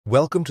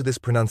Welcome to this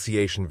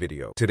pronunciation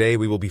video. Today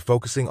we will be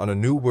focusing on a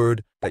new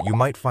word that you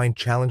might find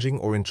challenging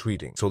or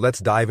intriguing. So let's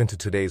dive into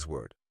today's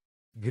word,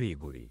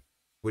 Grigori.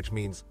 which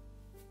means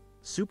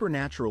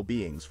Supernatural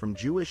beings from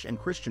Jewish and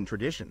Christian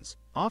traditions,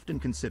 often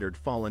considered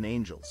fallen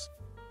angels.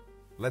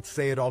 let's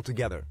say it all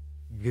together.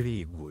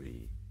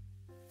 Grigori.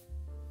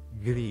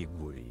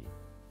 Grigori.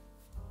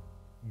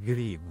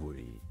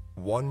 Grigori.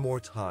 One more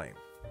time.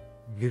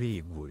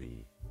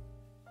 Grigori.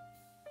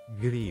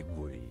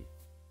 Grigori.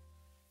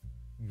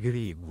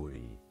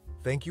 Grigori.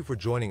 Thank you for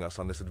joining us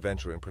on this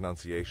adventure in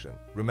pronunciation.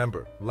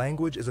 Remember,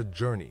 language is a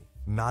journey,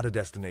 not a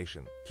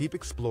destination. Keep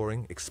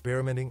exploring,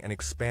 experimenting, and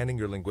expanding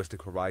your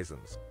linguistic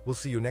horizons. We'll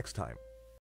see you next time.